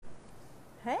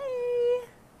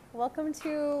Welcome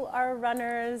to our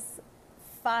runners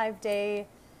 5-day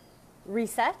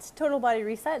reset, total body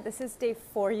reset. This is day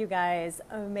 4, you guys.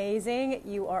 Amazing.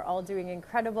 You are all doing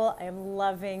incredible. I am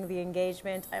loving the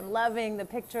engagement. I'm loving the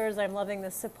pictures. I'm loving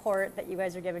the support that you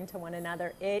guys are giving to one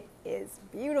another. It is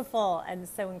beautiful and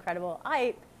so incredible.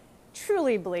 I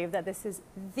truly believe that this is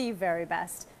the very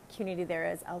best community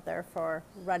there is out there for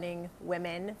running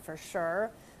women, for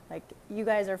sure. Like, you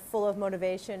guys are full of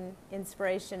motivation,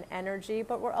 inspiration, energy,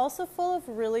 but we're also full of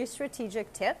really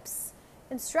strategic tips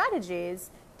and strategies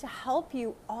to help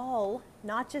you all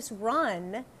not just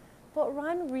run, but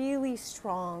run really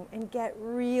strong and get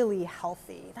really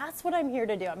healthy. That's what I'm here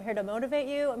to do. I'm here to motivate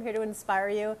you. I'm here to inspire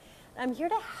you. I'm here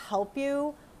to help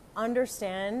you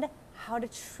understand how to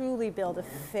truly build a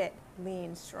fit,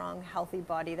 lean, strong, healthy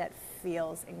body that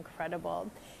feels incredible.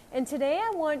 And today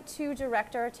I want to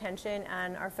direct our attention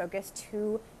and our focus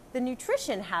to the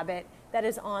nutrition habit that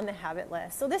is on the habit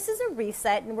list. So this is a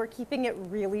reset and we're keeping it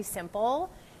really simple.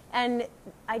 And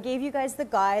I gave you guys the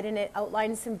guide and it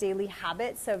outlines some daily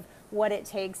habits of what it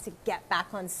takes to get back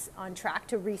on track,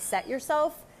 to reset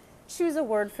yourself. Choose a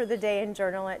word for the day and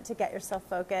journal it to get yourself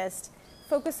focused.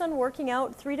 Focus on working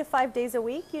out 3 to 5 days a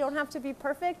week. You don't have to be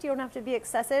perfect. You don't have to be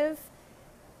excessive.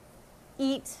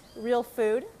 Eat real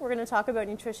food. We're going to talk about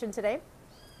nutrition today.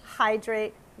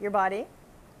 Hydrate your body,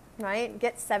 right?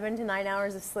 Get 7 to 9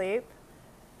 hours of sleep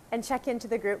and check into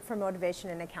the group for motivation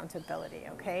and accountability,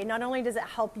 okay? Not only does it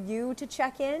help you to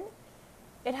check in,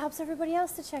 it helps everybody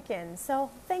else to check in. So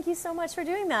thank you so much for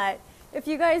doing that. If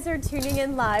you guys are tuning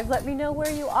in live, let me know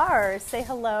where you are. Say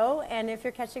hello, and if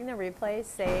you're catching the replay,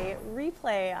 say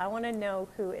replay. I want to know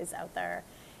who is out there.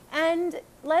 And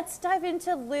let's dive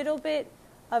into a little bit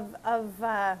of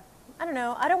I don't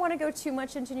know, I don't want to go too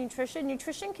much into nutrition.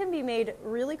 Nutrition can be made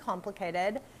really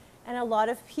complicated, and a lot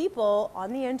of people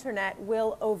on the internet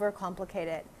will overcomplicate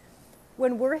it.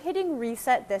 When we're hitting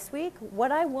reset this week,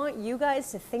 what I want you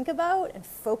guys to think about and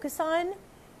focus on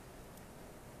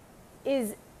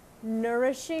is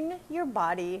nourishing your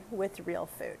body with real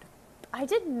food. I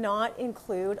did not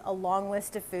include a long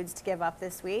list of foods to give up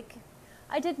this week.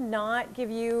 I did not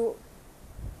give you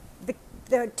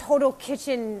the total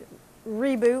kitchen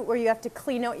reboot where you have to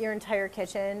clean out your entire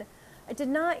kitchen. I did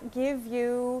not give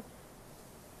you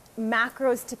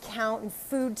macros to count and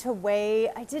food to weigh.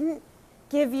 I didn't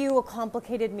give you a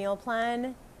complicated meal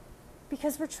plan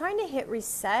because we're trying to hit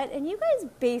reset, and you guys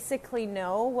basically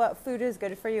know what food is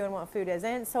good for you and what food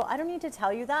isn't, so I don't need to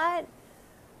tell you that.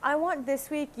 I want this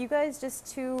week you guys just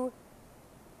to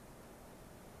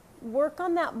work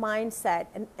on that mindset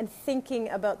and thinking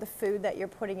about the food that you're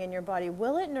putting in your body.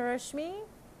 Will it nourish me?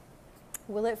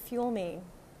 Will it fuel me?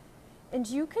 And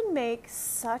you can make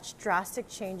such drastic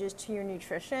changes to your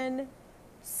nutrition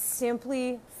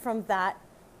simply from that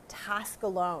task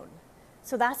alone.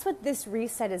 So that's what this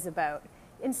reset is about.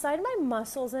 Inside my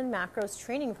muscles and macros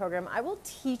training program, I will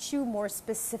teach you more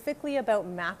specifically about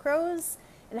macros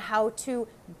and how to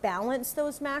balance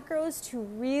those macros to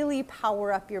really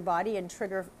power up your body and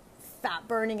trigger fat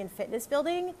burning and fitness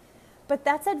building. But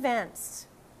that's advanced.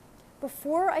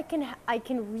 Before I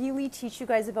can really teach you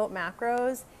guys about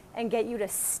macros and get you to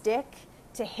stick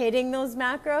to hitting those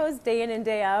macros day in and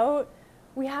day out,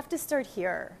 we have to start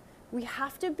here. We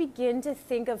have to begin to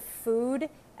think of food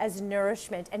as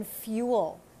nourishment and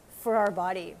fuel for our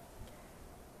body.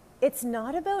 It's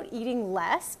not about eating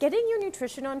less. Getting your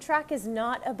nutrition on track is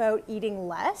not about eating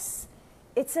less.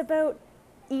 It's about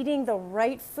eating the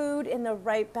right food in the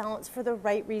right balance for the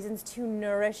right reasons to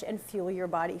nourish and fuel your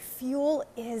body. Fuel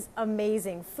is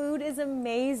amazing. Food is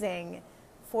amazing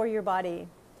for your body.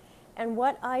 And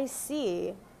what I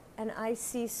see, and I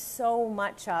see so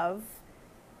much of,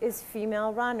 is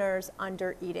female runners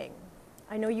under eating.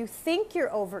 I know you think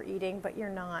you're overeating, but you're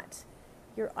not.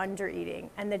 You're under eating.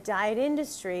 And the diet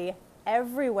industry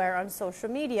everywhere on social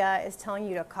media is telling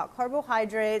you to cut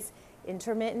carbohydrates,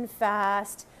 intermittent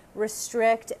fast,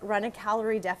 restrict, run a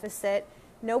calorie deficit.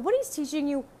 Nobody's teaching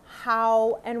you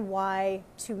how and why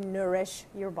to nourish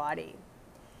your body.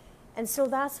 And so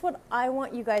that's what I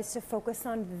want you guys to focus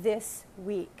on this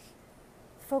week.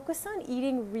 Focus on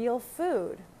eating real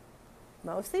food.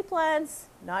 Mostly plants,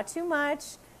 not too much.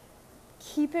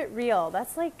 Keep it real.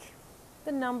 That's like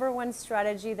the #1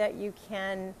 strategy that you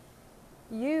can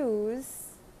use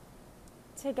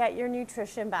to get your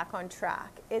nutrition back on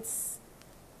track. It's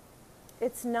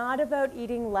not about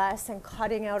eating less and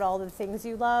cutting out all the things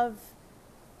you love.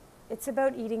 It's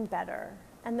about eating better.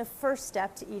 And the first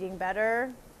step to eating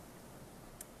better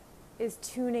is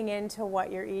tuning into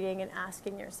what you're eating and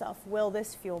asking yourself, will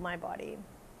this fuel my body?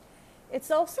 It's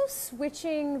also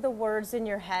switching the words in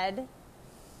your head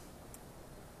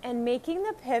and making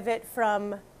the pivot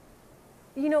from,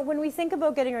 you know, when we think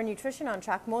about getting our nutrition on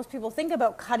track, most people think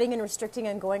about cutting and restricting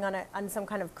and going on some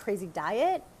kind of crazy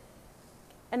diet.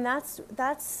 And that's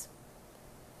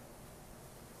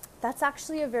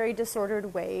actually a very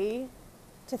disordered way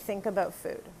to think about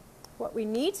food. What we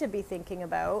need to be thinking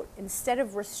about, instead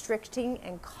of restricting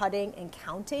and cutting and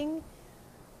counting,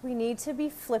 we need to be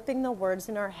flipping the words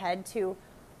in our head to,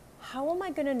 how am I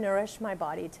going to nourish my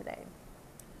body today?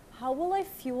 How will I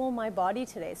fuel my body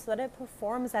today so that it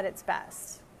performs at its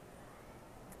best?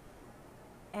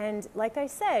 And like I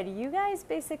said, you guys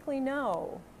basically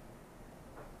know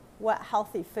what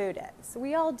healthy food is.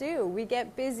 We all do. We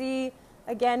get busy.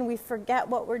 Again, we forget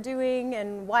what we're doing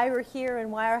and why we're here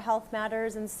and why our health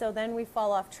matters. And so then we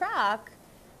fall off track.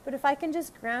 But if I can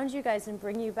just ground you guys and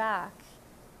bring you back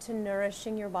to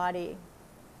nourishing your body,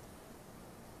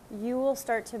 you will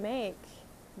start to make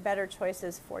better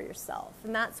choices for yourself.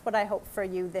 And that's what I hope for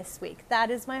you this week. That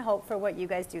is my hope for what you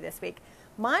guys do this week.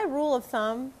 My rule of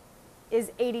thumb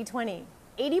is 80-20.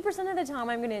 80% of the time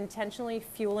I'm going to intentionally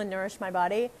fuel and nourish my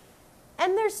body.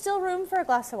 And there's still room for a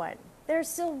glass of wine. There's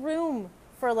still room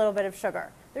for a little bit of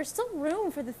sugar. There's still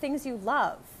room for the things you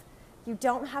love. You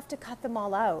don't have to cut them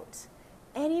all out.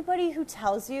 Anybody who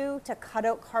tells you to cut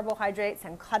out carbohydrates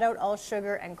and cut out all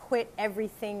sugar and quit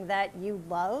everything that you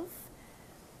love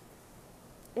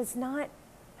is not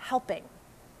helping.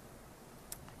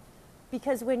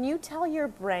 Because when you tell your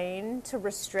brain to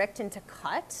restrict and to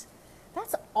cut,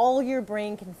 that's all your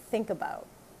brain can think about.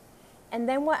 And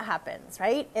then what happens,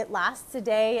 right? It lasts a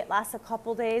day, it lasts a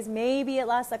couple days, maybe it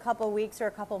lasts a couple weeks or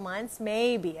a couple months,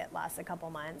 maybe it lasts a couple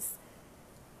months.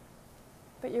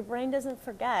 But your brain doesn't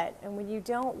forget. And when you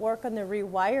don't work on the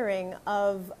rewiring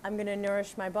of, I'm going to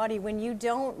nourish my body, when you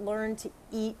don't learn to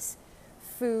eat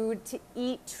food, to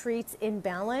eat treats in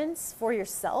balance for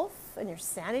yourself and your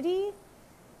sanity,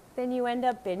 then you end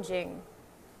up binging.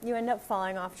 You end up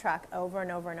falling off track over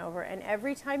and over and over. And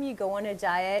every time you go on a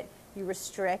diet, you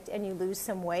restrict and you lose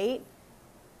some weight,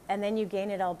 and then you gain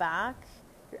it all back,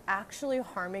 you're actually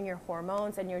harming your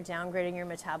hormones and you're downgrading your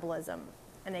metabolism.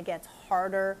 And it gets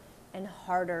harder and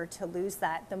harder to lose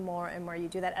that the more and more you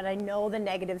do that. And I know the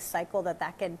negative cycle that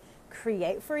that can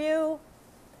create for you.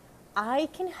 I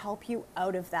can help you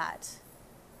out of that.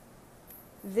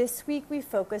 This week we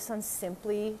focus on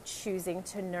simply choosing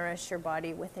to nourish your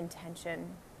body with intention.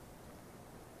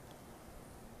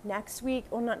 Next week,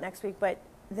 well, not next week, but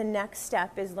the next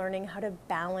step is learning how to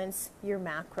balance your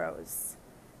macros.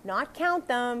 Not count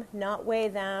them, not weigh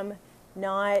them,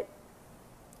 not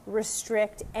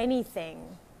restrict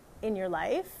anything in your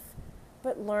life,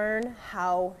 but learn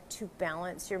how to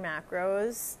balance your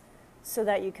macros so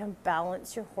that you can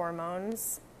balance your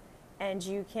hormones and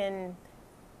you can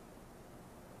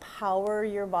power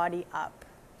your body up.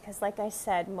 Because like I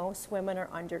said, most women are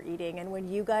under eating. And when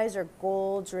you guys are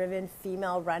goal-driven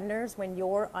female runners, when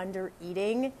you're under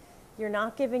eating, you're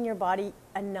not giving your body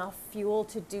enough fuel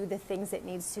to do the things it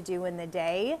needs to do in the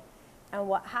day. And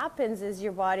what happens is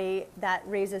your body, that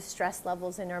raises stress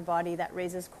levels in our body, that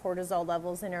raises cortisol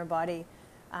levels in our body,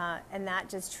 and that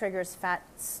just triggers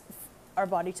our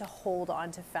body to hold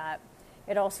on to fat.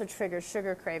 It also triggers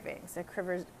sugar cravings. It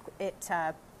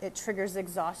triggers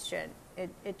exhaustion.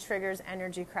 It triggers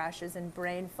energy crashes and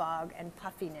brain fog and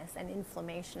puffiness and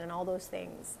inflammation and all those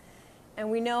things. And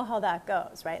we know how that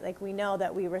goes, right? Like we know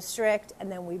that we restrict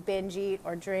and then we binge eat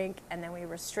or drink and then we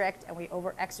restrict and we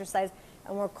over-exercise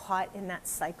and we're caught in that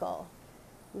cycle.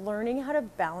 Learning how to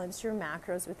balance your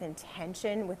macros with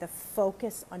intention, with a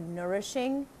focus on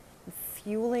nourishing,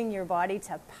 fueling your body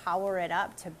to power it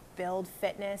up, to build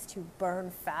fitness, to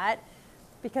burn fat.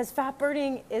 Because fat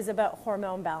burning is about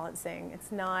hormone balancing.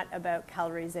 It's not about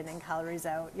calories in and calories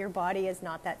out. Your body is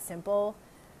not that simple.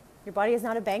 Your body is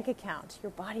not a bank account. Your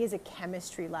body is a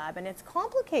chemistry lab, and it's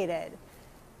complicated.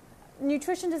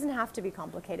 Nutrition doesn't have to be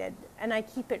complicated, and I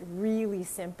keep it really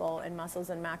simple in Muscles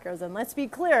and Macros. And let's be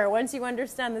clear, once you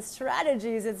understand the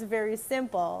strategies, it's very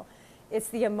simple. It's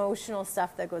the emotional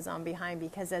stuff that goes on behind,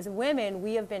 because as women,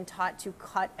 we have been taught to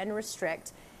cut and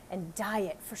restrict and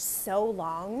diet for so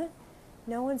long.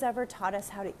 No one's ever taught us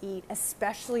how to eat,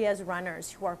 especially as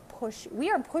runners who are we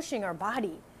are pushing our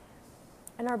body.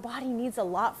 And our body needs a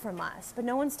lot from us, but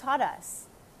no one's taught us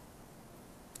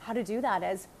how to do that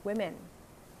as women,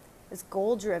 as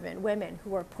goal-driven women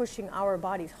who are pushing our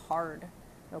bodies hard,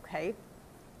 okay?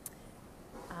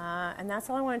 And that's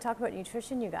all I want to talk about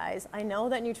nutrition, you guys. I know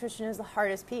that nutrition is the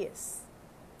hardest piece.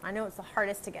 I know it's the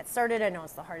hardest to get started. I know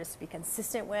it's the hardest to be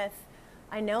consistent with.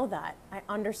 I know that. I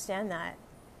understand that.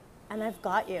 And I've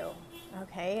got you,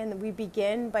 okay? And we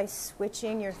begin by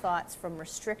switching your thoughts from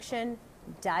restriction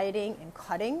dieting and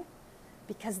cutting,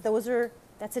 because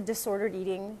that's a disordered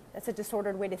eating, that's a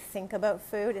disordered way to think about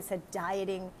food. It's a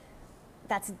dieting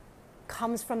that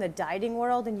comes from the dieting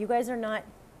world, and you guys are not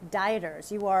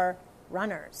dieters. You are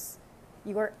runners.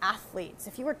 You are athletes.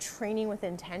 If you are training with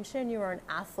intention, you are an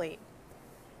athlete.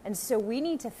 And so we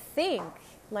need to think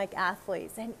like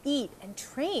athletes and eat and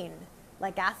train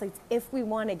like athletes if we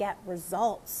want to get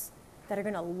results that are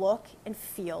going to look and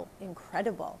feel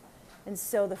incredible. And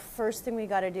so the first thing we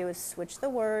got to do is switch the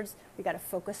words. We got to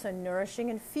focus on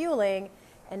nourishing and fueling.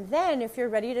 And then if you're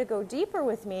ready to go deeper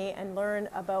with me and learn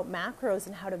about macros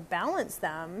and how to balance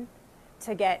them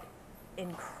to get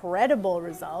incredible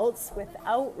results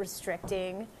without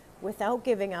restricting, without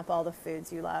giving up all the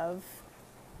foods you love,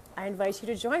 I invite you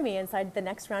to join me inside the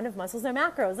next round of Muscles and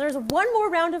Macros. There's one more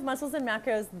round of Muscles and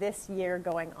Macros this year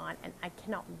going on, and I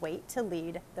cannot wait to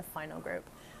lead the final group.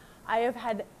 I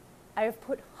have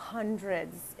put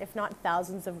hundreds, if not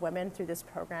thousands, of women through this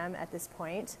program at this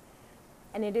point,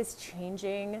 and it is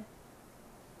changing.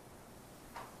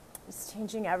 It's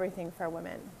changing everything for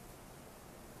women.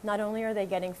 Not only are they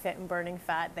getting fit and burning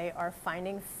fat, they are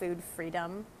finding food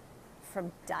freedom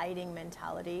from dieting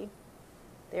mentality.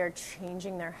 They are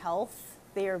changing their health.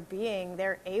 They're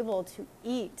able to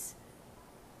eat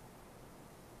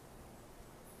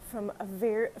from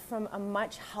a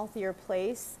much healthier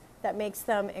place that makes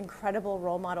them incredible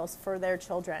role models for their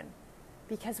children.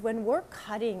 Because when we're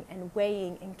cutting and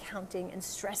weighing and counting and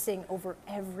stressing over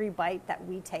every bite that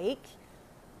we take,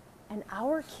 and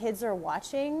our kids are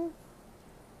watching,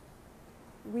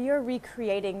 we are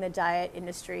recreating the diet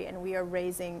industry, and we are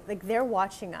raising, like, they're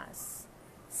watching us.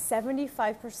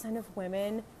 75% of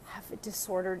women have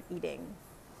disordered eating.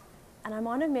 And I'm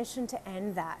on a mission to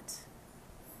end that.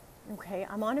 Okay,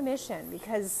 I'm on a mission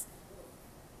because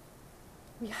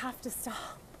we have to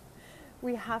stop.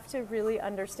 We have to really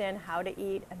understand how to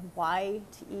eat and why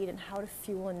to eat and how to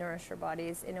fuel and nourish our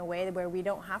bodies in a way where we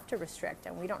don't have to restrict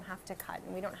and we don't have to cut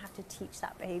and we don't have to teach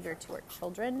that behavior to our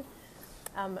children.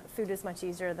 Food is much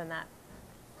easier than that.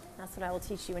 That's what I will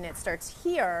teach you, and it starts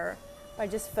here by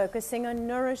just focusing on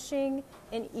nourishing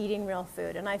and eating real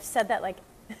food. And I've said that like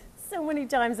so many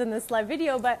times in this live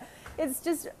video, but it's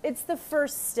the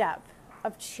first step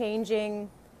of changing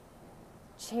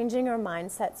our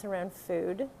mindsets around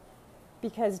food,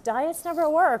 because diets never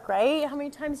work, right? How many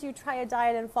times do you try a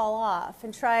diet and fall off,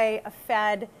 and try a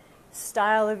fad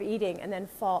style of eating and then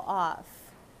fall off?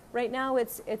 Right now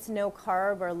it's no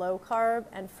carb or low carb,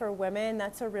 and for women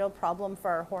that's a real problem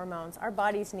for our hormones. Our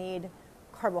bodies need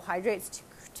carbohydrates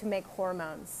to make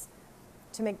hormones,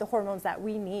 to make the hormones that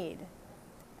we need.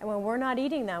 And when we're not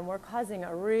eating them, we're causing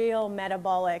a real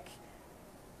metabolic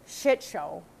shit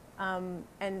show. And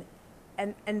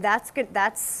that's going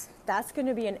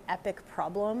to be an epic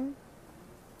problem.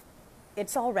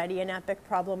 It's already an epic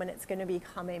problem, and it's going to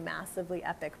become a massively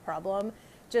epic problem.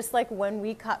 Just like when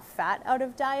we cut fat out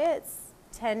of diets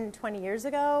 10, 20 years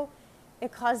ago,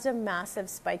 it caused a massive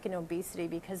spike in obesity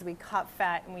because we cut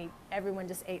fat and everyone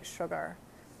just ate sugar.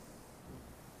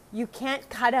 You can't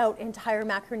cut out entire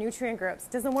macronutrient groups.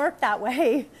 It doesn't work that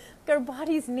way. Our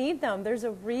bodies need them. There's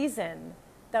a reason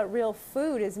that real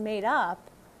food is made up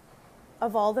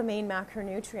of all the main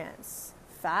macronutrients: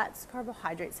 fats,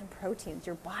 carbohydrates, and proteins.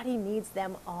 Your body needs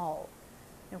them all,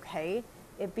 okay?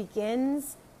 It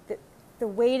begins, the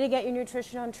way to get your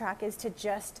nutrition on track is to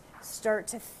just start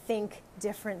to think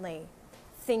differently.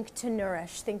 Think to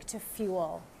nourish, think to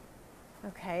fuel,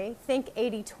 okay? Think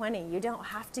 80-20. You don't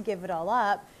have to give it all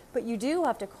up, but you do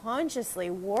have to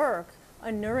consciously work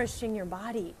on nourishing your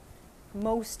body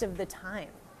most of the time,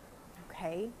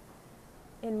 okay?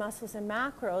 In Muscles and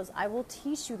Macros, I will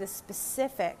teach you the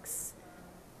specifics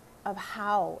of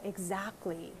how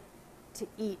exactly to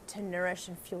eat, to nourish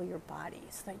and fuel your body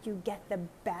so that you get the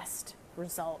best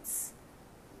results,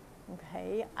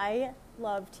 okay? I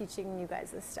love teaching you guys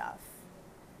this stuff.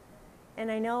 And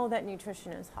I know that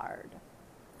nutrition is hard.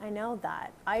 I know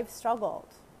that. I've struggled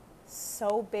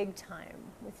so big time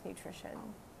with nutrition.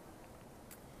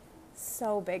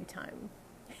 So big time.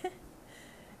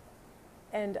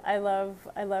 And I love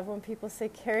when people say,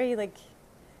 Carrie, like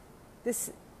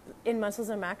this, in Muscles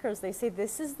and Macros, they say,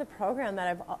 this is the program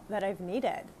that I've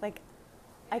needed. Like,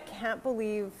 I can't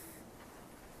believe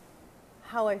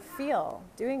how I feel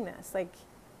doing this. Like,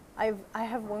 I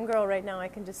have one girl right now I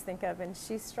can just think of, and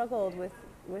she struggled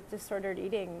with disordered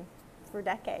eating for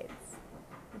decades.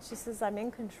 And she says, I'm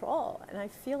in control and I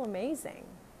feel amazing.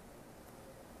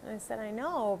 And I said, I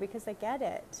know, because I get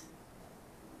it.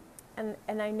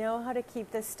 And I know how to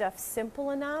keep this stuff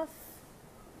simple enough,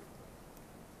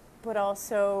 but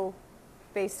also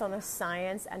based on the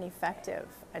science and effective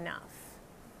enough.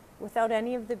 without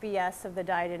any of the BS of the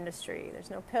diet industry. There's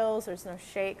no pills, there's no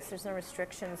shakes, there's no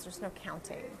restrictions, there's no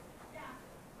counting.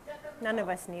 None of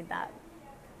us need that.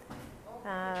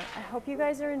 I hope you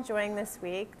guys are enjoying this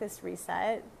week, this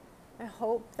reset. I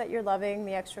hope that you're loving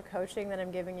the extra coaching that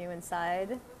I'm giving you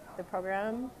inside the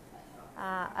program.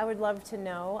 I would love to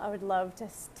know. I would love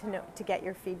to get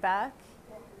your feedback.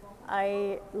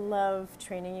 I love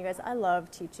training you guys. I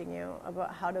love teaching you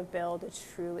about how to build a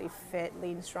truly fit,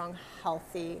 lean, strong,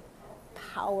 healthy,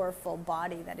 powerful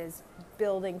body that is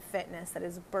building fitness, that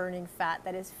is burning fat,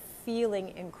 that is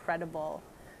feeling incredible.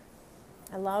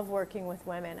 I love working with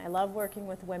women. I love working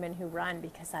with women who run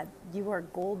because you are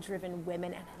goal-driven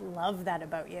women, and I love that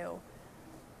about you.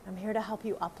 I'm here to help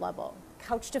you up-level.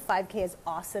 Couch to 5K is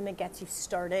awesome. It gets you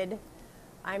started.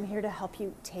 I'm here to help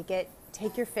you take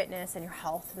your fitness and your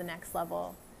health to the next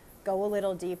level. Go a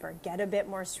little deeper. Get a bit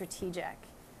more strategic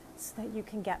so that you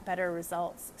can get better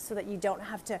results, so that you don't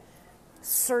have to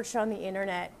search on the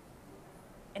internet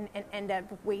and end up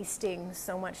wasting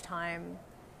so much time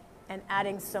and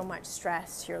adding so much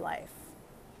stress to your life.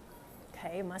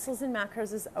 Okay, Muscles and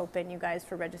Macros is open, you guys,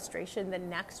 for registration. The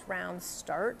next round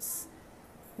starts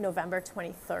November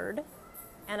 23rd,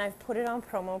 and I've put it on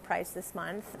promo price this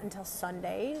month until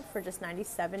Sunday for just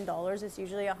 $97. It's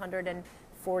usually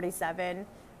 $147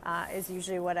 is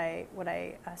usually what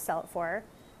I sell it for.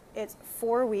 It's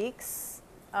 4 weeks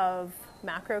of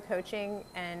macro coaching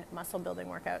and muscle building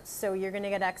workouts. So you're going to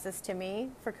get access to me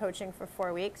for coaching for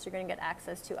 4 weeks. You're going to get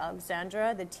access to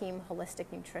Alexandra, the team holistic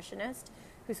nutritionist,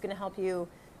 who's going to help you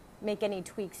make any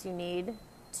tweaks you need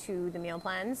to the meal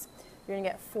plans. You're going to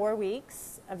get 4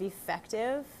 weeks of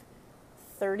effective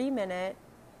 30-minute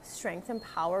strength and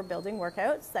power building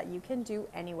workouts that you can do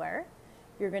anywhere.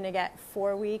 You're going to get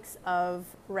 4 weeks of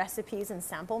recipes and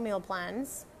sample meal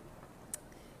plans.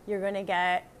 You're going to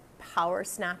get power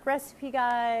snack recipe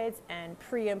guides and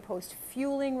pre and post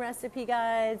fueling recipe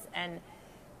guides, and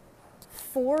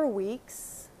 4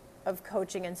 weeks of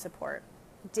coaching and support,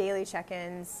 daily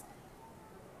check-ins,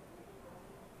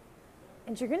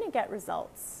 and you're going to get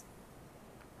results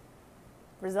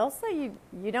that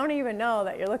you don't even know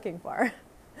that you're looking for.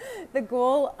 The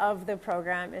goal of the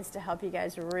program is to help you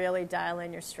guys really dial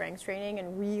in your strength training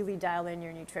and really dial in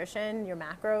your nutrition, your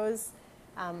macros,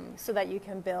 so that you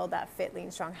can build that fit,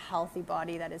 lean, strong, healthy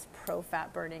body that is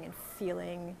pro-fat burning and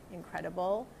feeling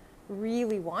incredible.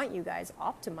 Really want you guys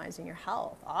optimizing your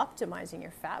health, optimizing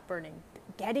your fat burning,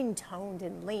 getting toned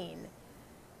and lean.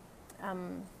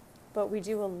 But we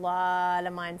do a lot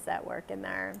of mindset work in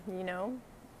there, you know.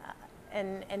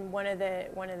 And one of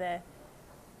the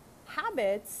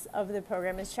habits of the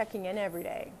program is checking in every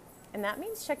day, and that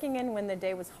means checking in when the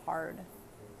day was hard,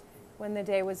 when the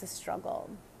day was a struggle.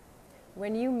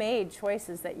 When you made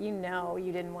choices that you know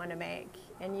you didn't want to make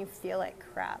and you feel like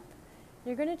crap,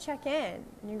 you're going to check in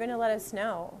and you're going to let us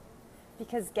know.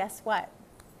 Because guess what?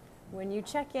 When you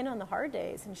check in on the hard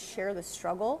days and share the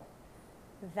struggle,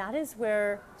 that is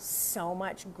where so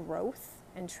much growth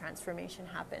and transformation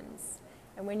happens.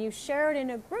 And when you share it in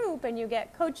a group and you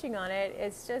get coaching on it,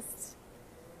 it's just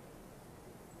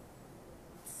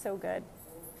so good.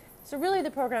 So really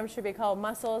the program should be called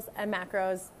Muscles and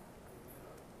Macros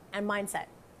and Mindset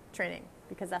Training,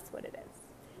 because that's what it is.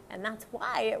 And that's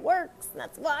why it works, and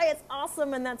that's why it's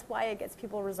awesome, and that's why it gets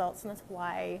people results, and that's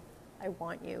why I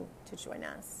want you to join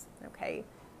us, okay?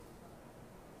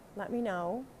 Let me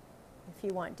know if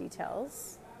you want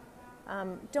details.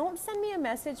 Don't send me a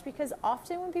message, because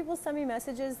often when people send me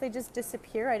messages, they just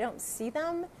disappear. I don't see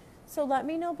them. So let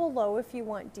me know below if you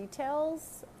want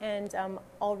details, and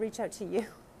I'll reach out to you.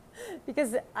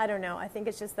 Because I don't know, I think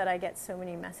it's just that I get so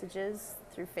many messages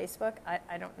through Facebook.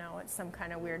 I don't know, it's some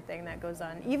kind of weird thing that goes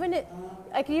on.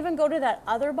 I could even go to that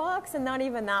other box and not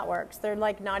even that works. They're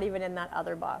like not even in that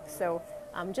other box. So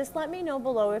just let me know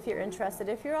below if you're interested.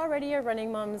 If you're already a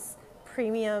Running Moms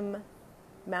Premium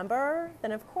member,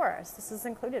 then of course this is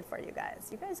included for you guys.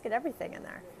 You guys get everything in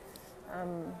there.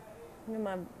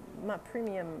 My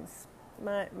premiums,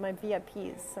 my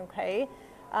VIPs, okay?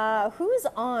 Who's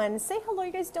on? Say hello,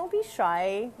 you guys. Don't be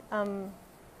shy.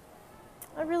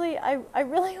 I really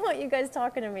want you guys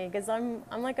talking to me, because I'm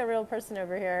like a real person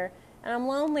over here, and I'm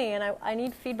lonely, and I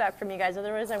need feedback from you guys.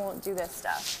 Otherwise, I won't do this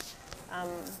stuff.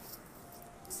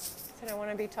 So I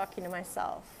want to be talking to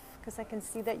myself, because I can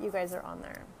see that you guys are on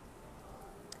there.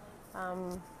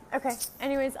 Okay.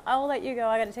 Anyways, I'll let you go.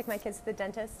 I got to take my kids to the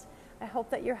dentist. I hope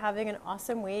that you're having an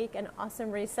awesome week, an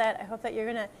awesome reset. I hope that you're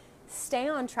gonna stay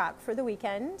on track for the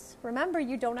weekend. Remember,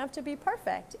 you don't have to be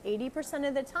perfect. 80%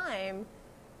 of the time,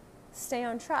 stay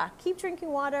on track. Keep drinking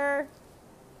water,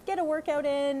 get a workout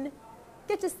in,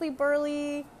 get to sleep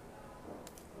early,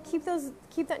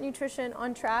 keep that nutrition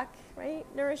on track, right?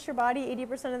 Nourish your body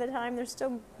 80% of the time. There's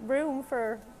still room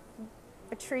for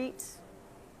a treat.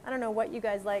 I don't know what you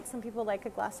guys like. Some people like a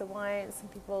glass of wine. Some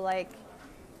people like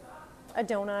a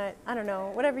donut. I don't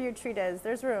know. Whatever your treat is,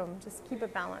 there's room. Just keep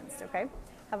it balanced, okay?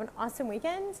 Have an awesome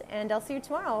weekend, and I'll see you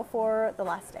tomorrow for the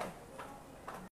last day.